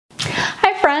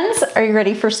friends, are you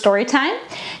ready for story time?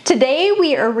 Today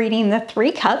we are reading The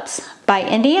Three Cups by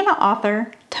Indiana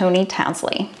author Tony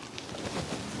Townsley.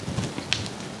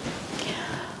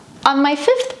 On my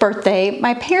 5th birthday,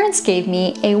 my parents gave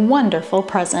me a wonderful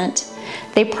present.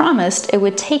 They promised it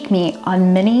would take me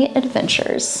on many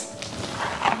adventures.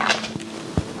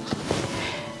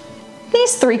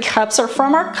 These 3 cups are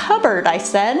from our cupboard, I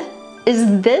said.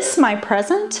 Is this my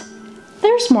present?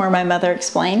 There's more, my mother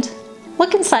explained.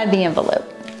 Look inside the envelope.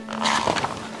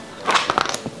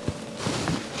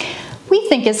 We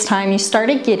think it's time you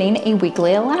started getting a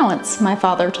weekly allowance, my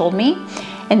father told me,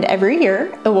 and every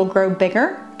year it will grow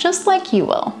bigger, just like you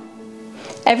will.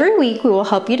 Every week we will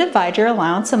help you divide your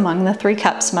allowance among the 3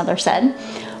 cups, mother said.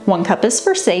 1 cup is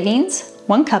for savings,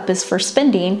 1 cup is for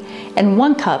spending, and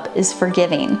 1 cup is for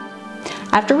giving.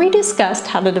 After we discussed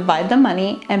how to divide the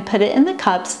money and put it in the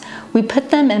cups, we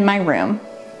put them in my room.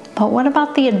 But what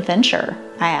about the adventure?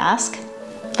 I asked.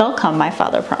 They'll come, my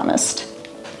father promised.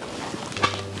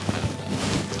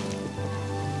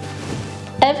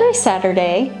 Every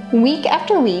Saturday, week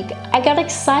after week, I got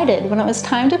excited when it was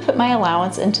time to put my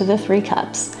allowance into the 3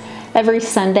 cups. Every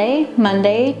Sunday,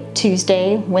 Monday,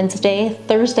 Tuesday, Wednesday,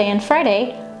 Thursday, and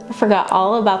Friday, I forgot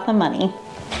all about the money.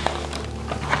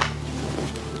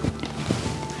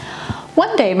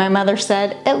 One day, my mother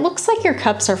said, "It looks like your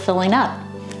cups are filling up.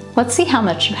 Let's see how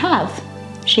much you have."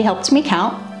 She helped me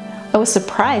count. I was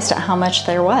surprised at how much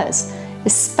there was,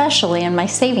 especially in my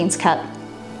savings cup.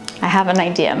 "I have an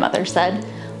idea," mother said.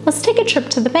 "Let's take a trip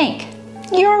to the bank."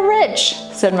 "You're rich,"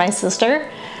 said my sister.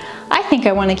 "I think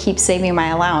I want to keep saving my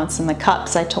allowance in the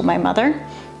cups," I told my mother.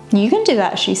 "You can do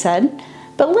that," she said,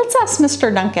 "but let's ask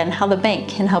Mr. Duncan how the bank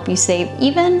can help you save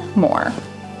even more."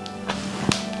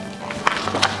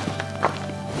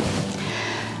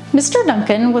 Mr.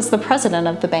 Duncan was the president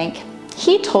of the bank.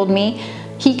 He told me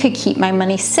he could keep my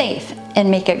money safe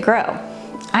and make it grow.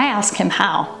 I asked him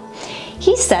how.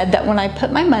 He said that when I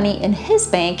put my money in his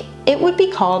bank, it would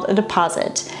be called a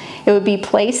deposit. It would be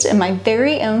placed in my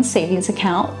very own savings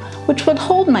account, which would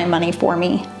hold my money for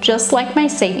me, just like my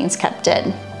savings cup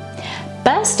did.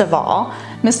 Best of all,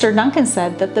 Mr. Duncan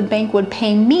said that the bank would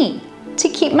pay me to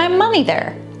keep my money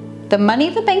there. The money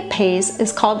the bank pays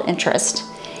is called interest.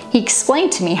 He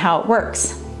explained to me how it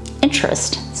works.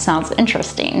 Interest sounds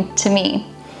interesting to me.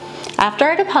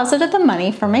 After I deposited the money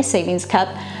from my savings cup,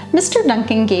 Mr.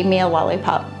 Duncan gave me a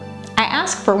lollipop. I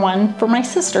asked for one for my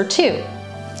sister too.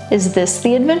 "Is this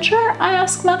the adventure?" I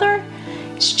asked mother.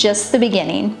 "It's just the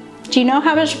beginning. Do you know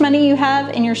how much money you have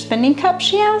in your spending cup?"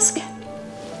 she asked.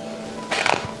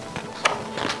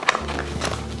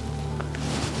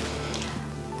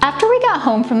 After we got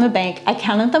home from the bank, I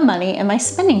counted the money in my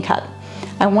spending cup.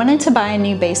 I wanted to buy a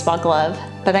new baseball glove,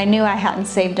 but I knew I hadn't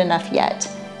saved enough yet.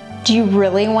 "Do you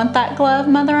really want that glove?"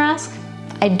 mother asked.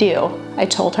 "I do," I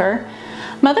told her.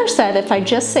 Mother said if I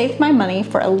just saved my money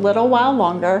for a little while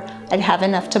longer, I'd have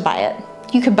enough to buy it.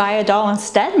 "You could buy a doll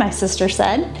instead," my sister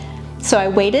said. So I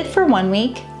waited for 1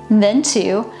 week, then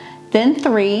 2, then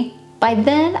 3. By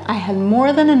then, I had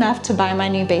more than enough to buy my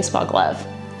new baseball glove.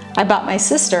 I bought my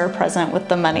sister a present with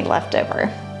the money left over.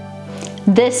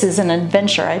 "This is an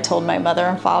adventure," I told my mother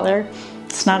and father.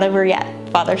 "It's not over yet,"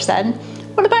 father said.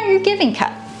 "What about your giving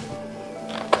cup?"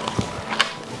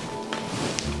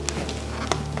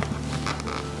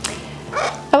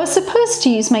 I was supposed to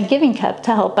use my giving cup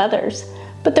to help others,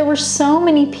 but there were so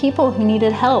many people who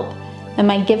needed help, and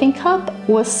my giving cup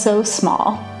was so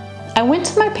small. I went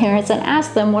to my parents and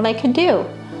asked them what I could do.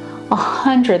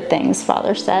 100 things,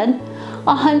 father said.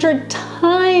 100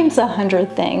 times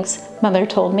 100 things, mother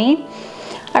told me.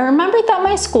 I remembered that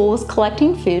my school was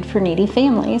collecting food for needy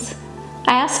families.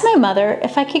 I asked my mother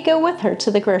if I could go with her to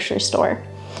the grocery store.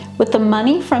 With the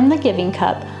money from the giving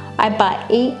cup, I bought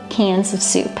 8 cans of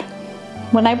soup.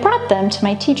 When I brought them to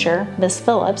my teacher, Miss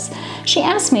Phillips, she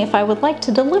asked me if I would like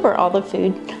to deliver all the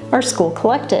food our school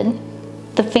collected.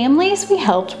 The families we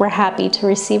helped were happy to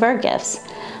receive our gifts.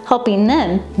 Helping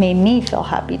them made me feel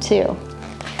happy too.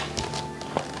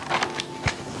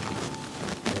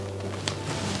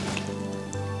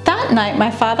 That night,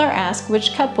 my father asked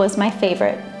which cup was my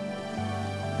favorite.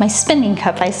 "My spending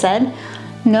cup," I said.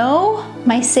 "No,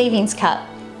 my savings cup.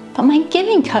 But my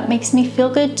giving cup makes me feel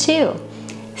good too."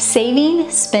 Saving,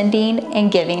 spending,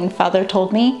 and giving, father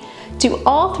told me. Do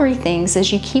all 3 things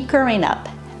as you keep growing up.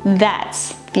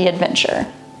 That's the adventure.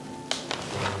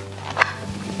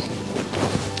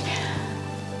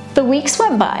 The weeks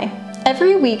went by.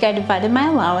 Every week I divided my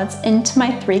allowance into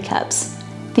my 3 cups.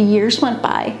 The years went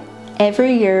by.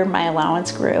 Every year my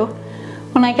allowance grew.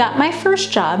 When I got my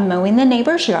first job mowing the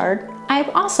neighbor's yard, I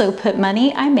also put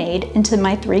money I made into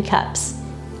my 3 cups.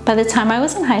 By the time I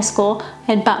was in high school,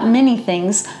 I had bought many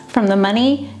things from the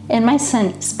money in my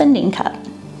spending cup.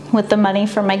 With the money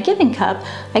from my giving cup,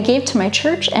 I gave to my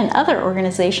church and other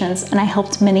organizations, and I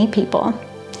helped many people.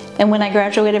 And when I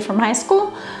graduated from high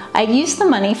school, I used the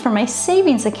money from my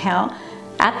savings account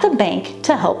at the bank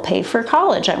to help pay for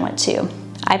college I went to.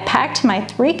 I packed my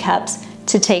 3 cups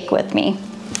to take with me.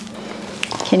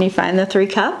 Can you find the 3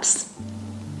 cups?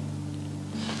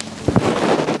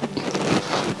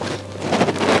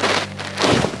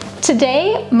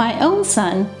 Today, my own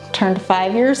son turned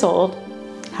 5 years old.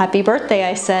 Happy birthday,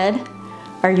 I said.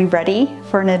 Are you ready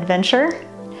for an adventure?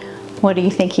 What do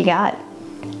you think he got?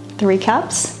 3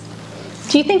 cups?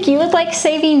 Do you think you would like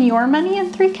saving your money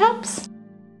in 3 cups?